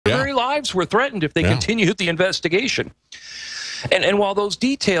lives were threatened if they continued the investigation. And while those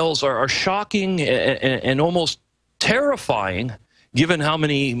details are shocking and almost terrifying, given how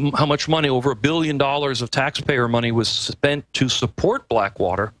much money, over $1 billion of taxpayer money, was spent to support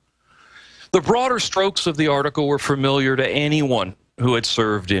Blackwater, the broader strokes of the article were familiar to anyone who had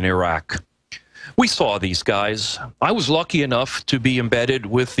served in Iraq. We saw these guys. I was lucky enough to be embedded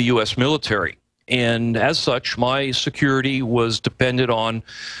with the U.S. military, and as such, my security was dependent on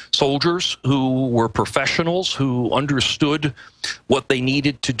soldiers who were professionals, who understood what they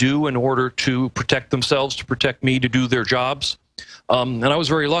needed to do in order to protect themselves, to protect me, to do their jobs. And I was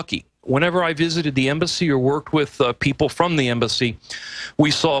very lucky. Whenever I visited the embassy or worked with people from the embassy,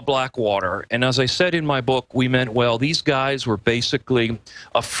 we saw Blackwater. And as I said in my book, we meant, well, these guys were basically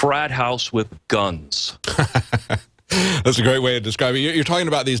a frat house with guns. That's a great way of describing it. You're talking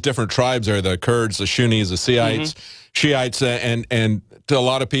about these different tribes there, the Kurds, the Sunnis, the Shiites, and to a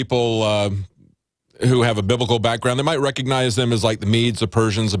lot of people who have a biblical background, they might recognize them as like the Medes, the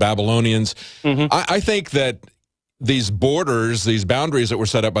Persians, the Babylonians. I think that these borders, these boundaries that were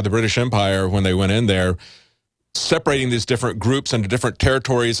set up by the British Empire when they went in there, separating these different groups into different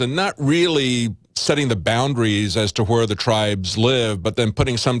territories and not really setting the boundaries as to where the tribes live, but then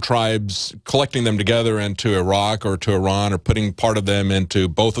putting some tribes, collecting them together into Iraq or to Iran, or putting part of them into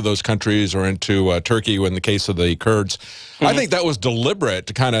both of those countries or into Turkey in the case of the Kurds. I think that was deliberate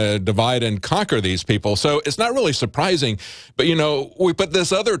to kind of divide and conquer these people. So it's not really surprising. But, you know, we put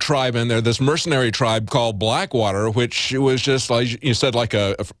this other tribe in there, this mercenary tribe called Blackwater, which was just, like you said, like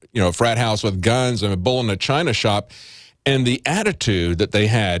a frat house with guns and a bull in a china shop. And the attitude that they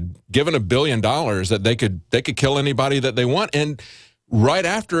had, given $1 billion, that they could kill anybody that they want. And right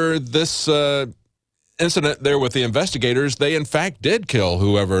after this incident there with the investigators, they in fact did kill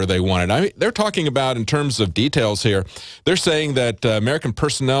whoever they wanted. I mean, they're talking about, in terms of details here, they're saying that American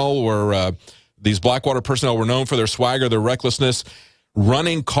personnel were, these Blackwater personnel were known for their swagger, their recklessness,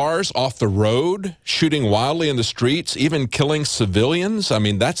 running cars off the road, shooting wildly in the streets, even killing civilians. I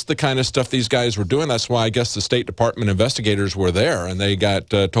mean, that's the kind of stuff these guys were doing. That's why I guess the State Department investigators were there, and they got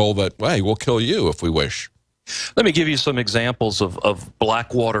told that, hey, we'll kill you if we wish. Let me give you some examples of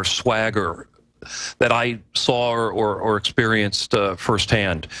Blackwater swagger that I saw or experienced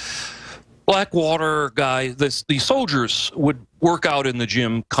firsthand. Blackwater guys, the soldiers would work out in the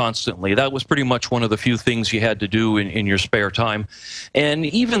gym constantly. That was pretty much one of the few things you had to do in your spare time. And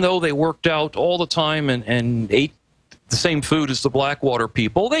even though they worked out all the time and ate the same food as the Blackwater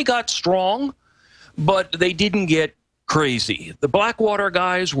people, they got strong, but they didn't get crazy. The Blackwater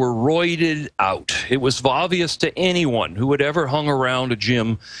guys were roided out. It was obvious to anyone who had ever hung around a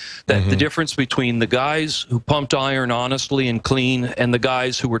gym that the difference between the guys who pumped iron honestly and clean and the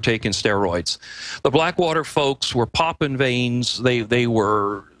guys who were taking steroids. The Blackwater folks were popping veins. They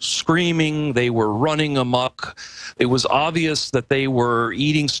were screaming. They were running amok. It was obvious that they were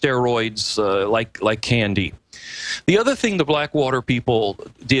eating steroids like candy. The other thing the Blackwater people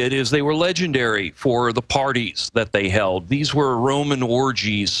did is they were legendary for the parties that they held. These were Roman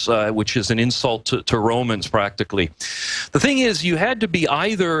orgies, which is an insult to Romans, practically. The thing is, you had to be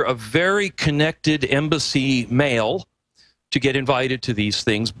either a very connected embassy male to get invited to these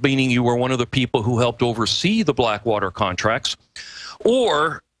things, meaning you were one of the people who helped oversee the Blackwater contracts,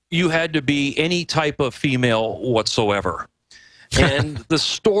 or you had to be any type of female whatsoever. And the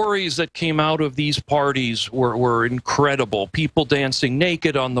stories that came out of these parties were incredible. People dancing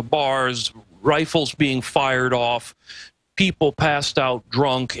naked on the bars, rifles being fired off, people passed out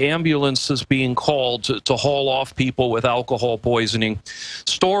drunk, ambulances being called to haul off people with alcohol poisoning.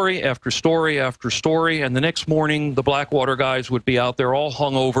 Story after story after story. And the next morning, the Blackwater guys would be out there all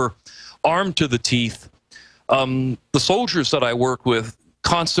hungover, armed to the teeth. The soldiers that I worked with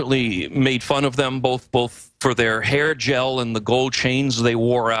constantly made fun of them, both for their hair gel and the gold chains they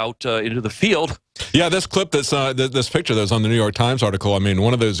wore out into the field. Yeah, this clip that's this picture that was on the New York Times article. I mean,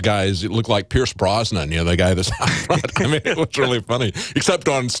 one of those guys, it looked like Pierce Brosnan, you know, the guy that's out front. I mean, it was really funny, except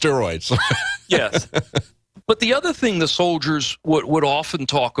on steroids. Yes. But the other thing the soldiers would often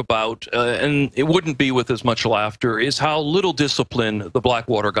talk about, and it wouldn't be with as much laughter, is how little discipline the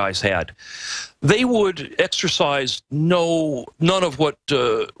Blackwater guys had. They would exercise none of what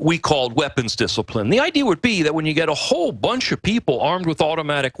we called weapons discipline. The idea would be that when you get a whole bunch of people armed with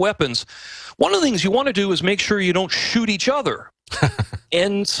automatic weapons, one of the things you want to do is make sure you don't shoot each other.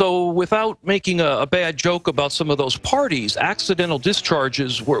 And so without making a bad joke about some of those parties, accidental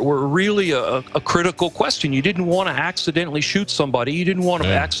discharges were really a critical question. You didn't want to accidentally shoot somebody. You didn't want to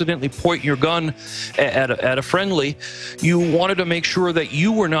accidentally point your gun at a friendly. You wanted to make sure that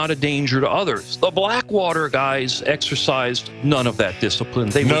you were not a danger to others. The Blackwater guys exercised none of that discipline.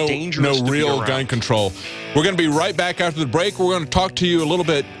 They were dangerous. No real gun control. We're going to be right back after the break. We're going to talk to you a little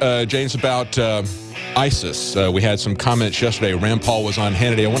bit, James, about ISIS. We had some comments yesterday. Rand Paul was on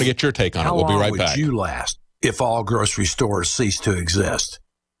Hannity. I want to get your take on it. We'll be right back. How long would you last if all grocery stores ceased to exist?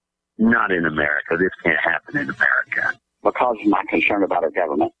 Not in America. This can't happen in America. Because of my concern about our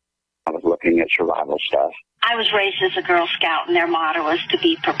government, I was looking at survival stuff. I was raised as a Girl Scout, and their motto was to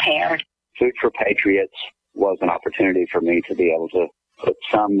be prepared. Food for Patriots was an opportunity for me to be able to put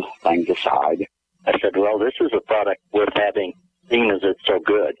some things aside. I said, well, this is a product worth having, seeing as it's so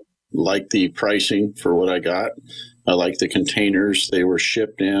good. Like the pricing for what I got. I like the containers they were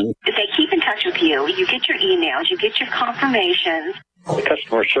shipped in. If they keep in touch with you, you get your emails, you get your confirmations. The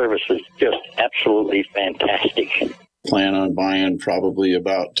customer service is just absolutely fantastic. Plan on buying probably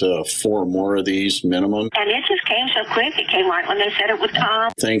about 4 more of these minimum. And it just came so quick. It came right when they said it would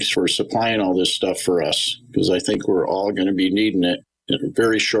come. Thanks for supplying all this stuff for us, because I think we're all going to be needing it in a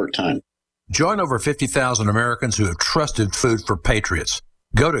very short time. Join over 50,000 Americans who have trusted Food for Patriots.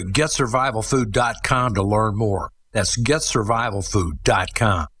 Go to GetSurvivalFood.com to learn more. That's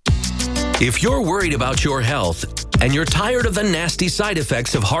GetSurvivalFood.com. If you're worried about your health and you're tired of the nasty side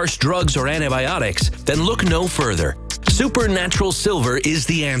effects of harsh drugs or antibiotics, then look no further. Supernatural Silver is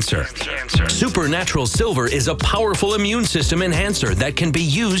the answer. Supernatural Silver is a powerful immune system enhancer that can be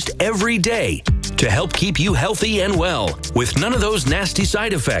used every day to help keep you healthy and well with none of those nasty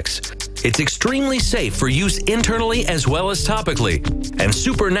side effects. It's extremely safe for use internally as well as topically. And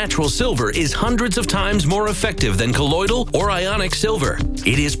Supernatural Silver is hundreds of times more effective than colloidal or ionic silver.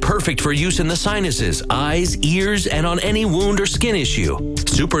 It is perfect for use in the sinuses, eyes, ears, and on any wound or skin issue.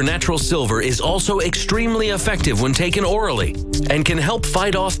 Supernatural Silver is also extremely effective when taken orally and can help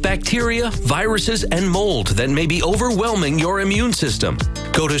fight off bacteria, viruses, and mold that may be overwhelming your immune system.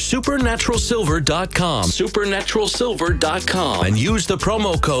 Go to supernaturalsilver.com, supernaturalsilver.com, and use the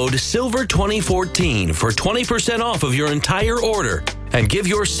promo code SILVER2014 for 20% off of your entire order. And give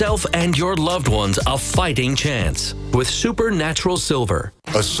yourself and your loved ones a fighting chance with Supernatural Silver.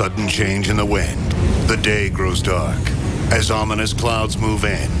 A sudden change in the wind. The day grows dark as ominous clouds move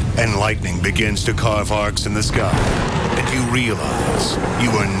in and lightning begins to carve arcs in the sky. And you realize you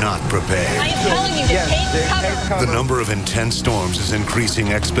are not prepared. I am telling you to take cover. The number of intense storms is increasing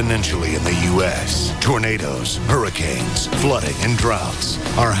exponentially in the U.S. Tornadoes, hurricanes, flooding, and droughts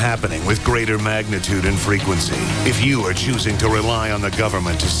are happening with greater magnitude and frequency. If you are choosing to rely on the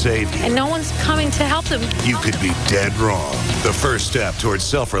government to save you, And no one's coming to help them. you could be dead wrong. The first step towards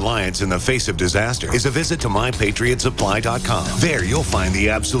self-reliance in the face of disaster is a visit to MyPatriotSupply.com. There you'll find the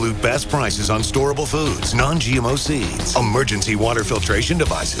absolute best prices on storable foods, non-GMO seeds, emergency water filtration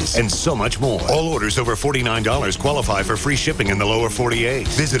devices, and so much more. All orders over $49 qualify for free shipping in the lower 48.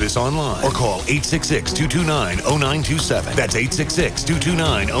 Visit us online or call 866-229-0927. That's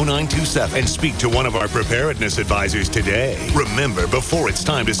 866-229-0927 and speak to one of our preparedness advisors today. Remember, before it's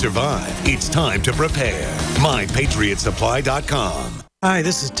time to survive, it's time to prepare. MyPatriotSupply.com. Hi,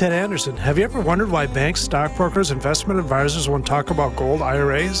 this is Ted Anderson. Have you ever wondered why banks, stockbrokers, investment advisors won't talk about gold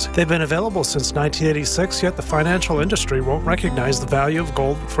IRAs? They've been available since 1986, yet the financial industry won't recognize the value of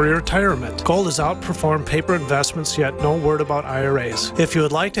gold for your retirement. Gold has outperformed paper investments, yet no word about IRAs. If you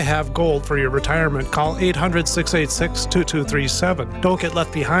would like to have gold for your retirement, call 800-686-2237. Don't get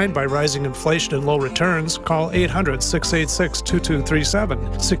left behind by rising inflation and low returns. Call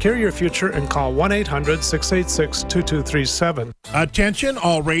 800-686-2237. Secure your future and call 1-800-686-2237. Attention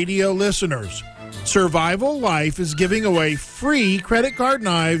all radio listeners. Survival Life is giving away free credit card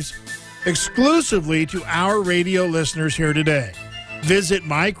knives exclusively to our radio listeners here today. Visit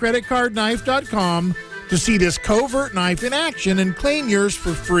mycreditcardknife.com to see this covert knife in action and claim yours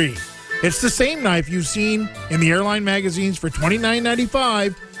for free. It's the same knife you've seen in the airline magazines for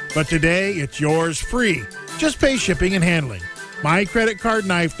 $29.95, but today it's yours free. Just pay shipping and handling.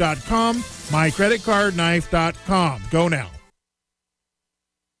 mycreditcardknife.com, mycreditcardknife.com. Go now.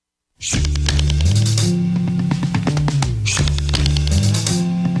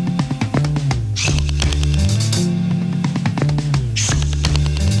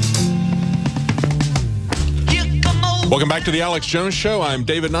 Welcome back to the Alex Jones Show. I'm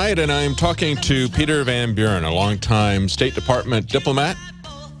David Knight, and I'm talking to Peter Van Buren, a longtime State Department diplomat.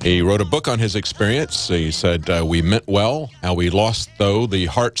 He wrote a book on his experience. He said, we meant well, how we lost, though, the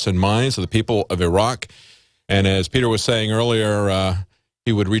hearts and minds of the people of Iraq. And as Peter was saying earlier,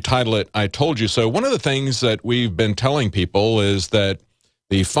 he would retitle it, I Told You So. One of the things that we've been telling people is that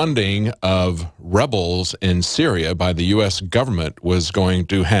the funding of rebels in Syria by the U.S. government was going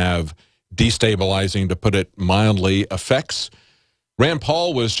to have destabilizing, to put it mildly, effects. Rand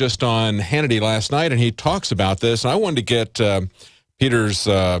Paul was just on Hannity last night, and he talks about this. And I wanted to get Peter's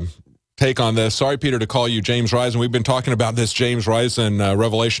take on this. Sorry, Peter, to call you James Risen. We've been talking about this James Risen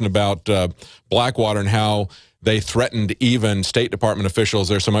revelation about Blackwater and how they threatened even State Department officials.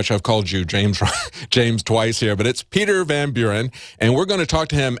 There's so much I've called you James twice here, but it's Peter Van Buren, and we're going to talk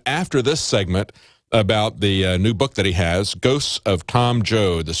to him after this segment about the new book that he has, Ghosts of Tom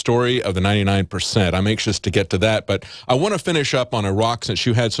Joad, the story of the 99%. I'm anxious to get to that, but I want to finish up on Iraq since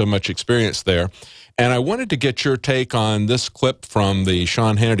you had so much experience there. And I wanted to get your take on this clip from the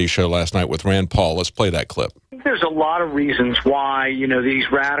Sean Hannity show last night with Rand Paul. Let's play that clip. There's a lot of reasons why,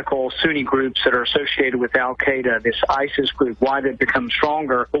 these radical Sunni groups that are associated with Al-Qaeda, this ISIS group, why they've become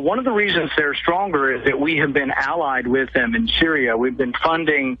stronger. But one of the reasons they're stronger is that we have been allied with them in Syria. We've been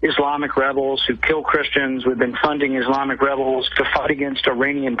funding Islamic rebels who kill Christians. We've been funding Islamic rebels to fight against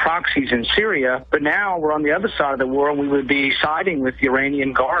Iranian proxies in Syria. But now we're on the other side of the world. We would be siding with the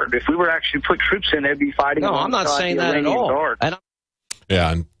Iranian Guard. If we were actually put troops in, they'd be fighting No, I'm not saying that at all. Guard.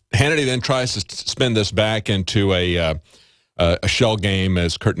 Yeah, and Hannity then tries to spin this back into a shell game,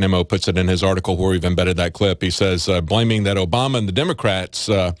 as Kurt Nimmo puts it in his article where we've embedded that clip. He says, blaming that Obama and the Democrats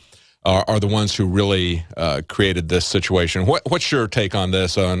are the ones who really created this situation. What's your take on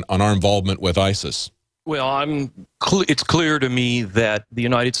this, on our involvement with ISIS? Well, it's clear to me that the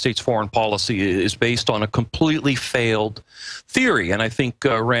United States foreign policy is based on a completely failed theory, and I think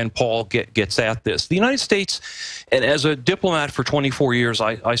Rand Paul gets at this. The United States, and as a diplomat for 24 years,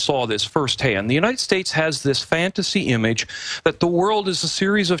 I saw this firsthand. The United States has this fantasy image that the world is a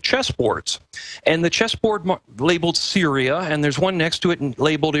series of chessboards, and the chessboard labeled Syria, and there's one next to it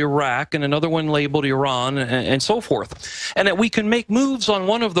labeled Iraq, and another one labeled Iran, and so forth, and that we can make moves on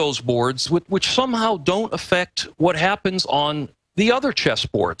one of those boards which somehow don't affect what happens on the other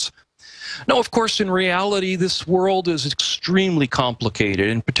chessboards. Now, of course, in reality, this world is extremely complicated,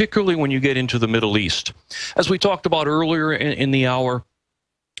 and particularly when you get into the Middle East. As we talked about earlier in the hour,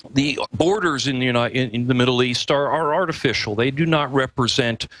 the borders in the Middle East are artificial. They do not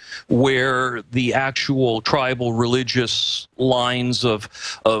represent where the actual tribal religious lines of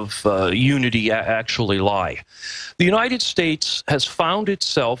unity actually lie. The United States has found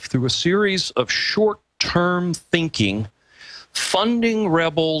itself through a series of short-term thinking funding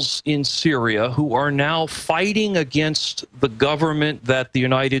rebels in Syria who are now fighting against the government that the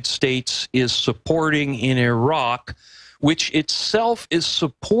United States is supporting in Iraq, which itself is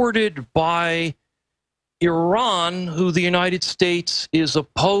supported by Iran, who the United States is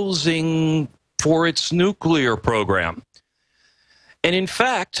opposing for its nuclear program. And in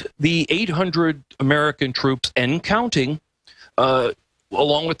fact, the 800 American troops and counting,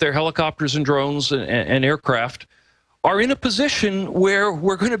 along with their helicopters and drones and aircraft, are in a position where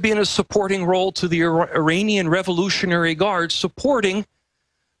we're going to be in a supporting role to the Iranian Revolutionary Guard supporting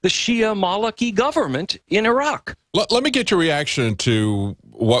the Shia Maliki government in Iraq. Let me get your reaction to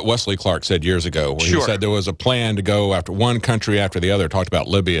what Wesley Clark said years ago, where he said there was a plan to go after one country after the other, talked about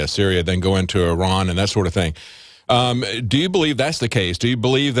Libya, Syria, then go into Iran and that sort of thing. Do you believe that's the case? Do you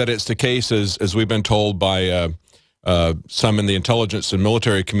believe that it's the case, as we've been told by some in the intelligence and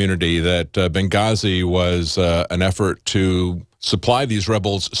military community, that Benghazi was an effort to supply these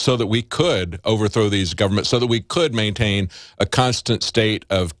rebels so that we could overthrow these governments, so that we could maintain a constant state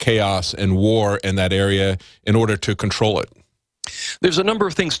of chaos and war in that area in order to control it? There's a number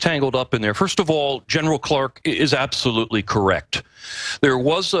of things tangled up in there. First of all, General Clark is absolutely correct. There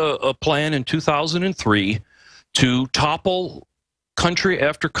was a plan in 2003 to topple country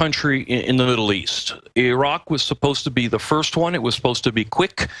after country in the Middle East. Iraq was supposed to be the first one. It was supposed to be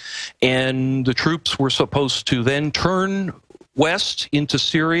quick, and the troops were supposed to then turn west into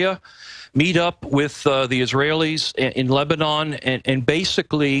Syria, meet up with the Israelis in Lebanon, and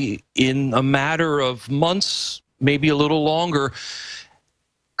basically in a matter of months, maybe a little longer,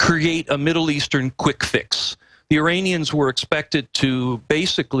 create a Middle Eastern quick fix. The Iranians were expected to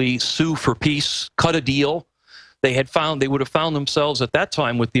basically sue for peace, cut a deal. They would have found themselves at that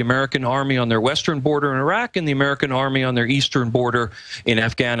time with the American army on their western border in Iraq and the American army on their eastern border in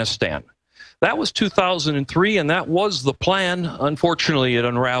Afghanistan. That was 2003, and that was the plan. Unfortunately, it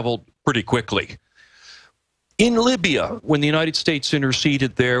unraveled pretty quickly. In Libya, when the United States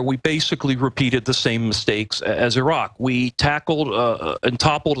interceded there, we basically repeated the same mistakes as Iraq. We tackled and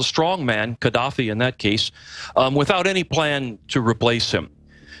toppled a strongman, Gaddafi in that case, without any plan to replace him.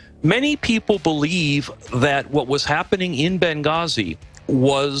 Many people believe that what was happening in Benghazi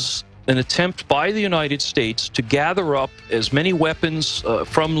was an attempt by the United States to gather up as many weapons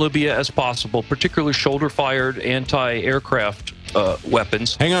from Libya as possible, particularly shoulder-fired anti-aircraft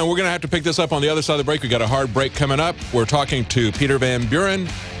weapons. Hang on, we're going to have to pick this up on the other side of the break. We've got a hard break coming up. We're talking to Peter Van Buren.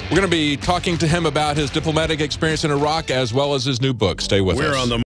 We're going to be talking to him about his diplomatic experience in Iraq as well as his new book. Stay with us.